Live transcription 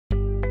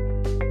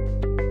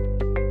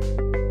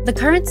The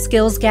current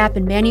skills gap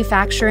in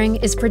manufacturing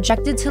is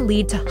projected to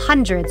lead to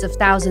hundreds of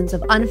thousands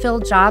of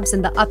unfilled jobs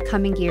in the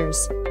upcoming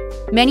years.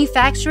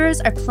 Manufacturers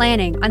are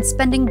planning on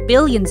spending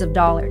billions of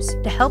dollars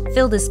to help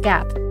fill this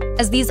gap,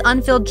 as these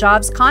unfilled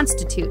jobs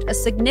constitute a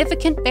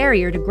significant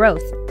barrier to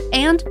growth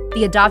and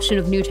the adoption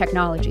of new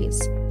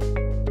technologies.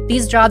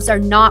 These jobs are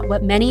not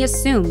what many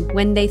assume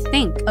when they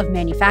think of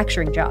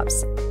manufacturing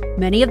jobs.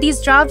 Many of these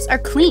jobs are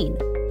clean,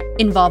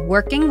 involve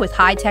working with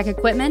high-tech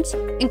equipment,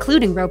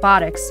 including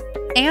robotics,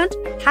 and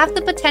have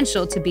the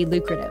potential to be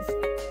lucrative.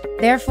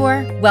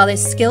 Therefore, while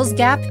this skills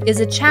gap is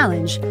a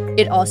challenge,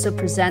 it also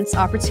presents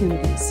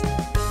opportunities.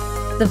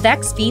 The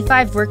VEX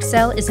V5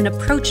 Workcell is an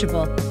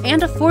approachable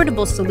and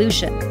affordable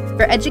solution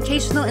for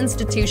educational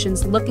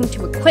institutions looking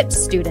to equip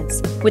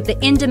students with the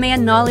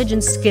in-demand knowledge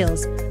and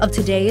skills of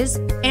today's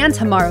and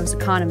tomorrow's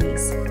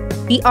economies.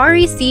 The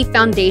REC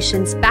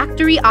Foundation's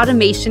Factory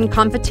Automation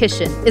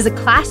Competition is a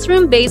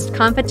classroom-based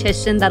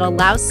competition that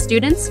allows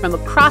students from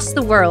across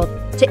the world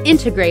to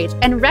integrate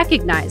and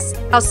recognize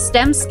how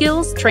STEM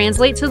skills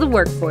translate to the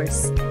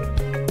workforce.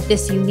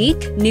 This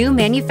unique new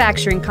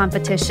manufacturing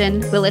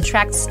competition will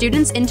attract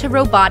students into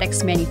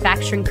robotics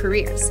manufacturing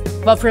careers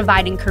while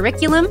providing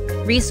curriculum,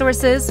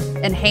 resources,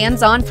 and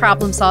hands-on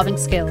problem-solving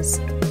skills.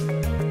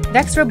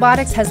 VEX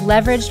Robotics has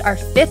leveraged our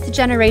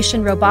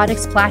 5th-generation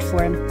robotics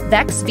platform,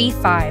 VEX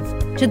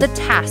V5, to the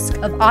task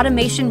of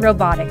automation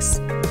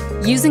robotics,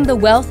 using the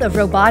wealth of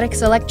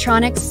robotics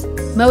electronics,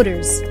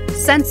 motors,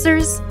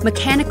 sensors,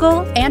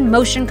 mechanical, and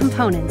motion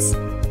components.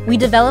 We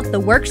developed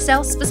the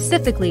Workcell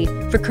specifically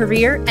for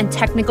career and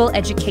technical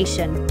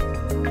education.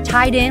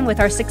 Tied in with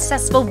our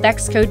successful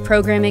VEX Code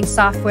programming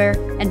software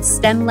and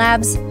STEM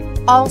labs,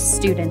 all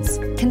students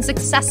can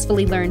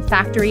successfully learn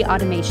factory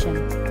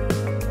automation.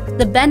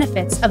 The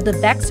benefits of the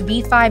VEX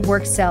V5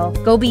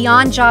 Workcell go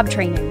beyond job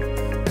training.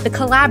 The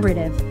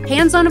collaborative,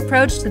 hands-on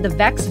approach to the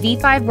VEX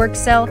V5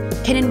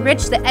 Workcell can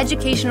enrich the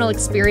educational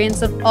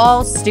experience of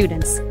all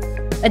students.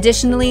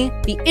 Additionally,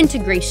 the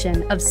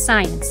integration of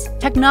science,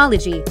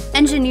 technology,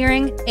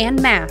 engineering,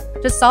 and math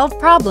to solve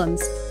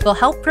problems will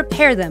help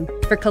prepare them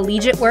for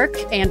collegiate work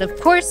and, of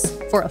course,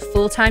 for a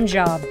full-time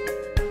job.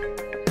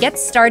 Get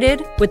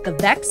started with the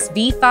VEX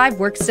V5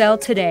 Workcell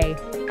today.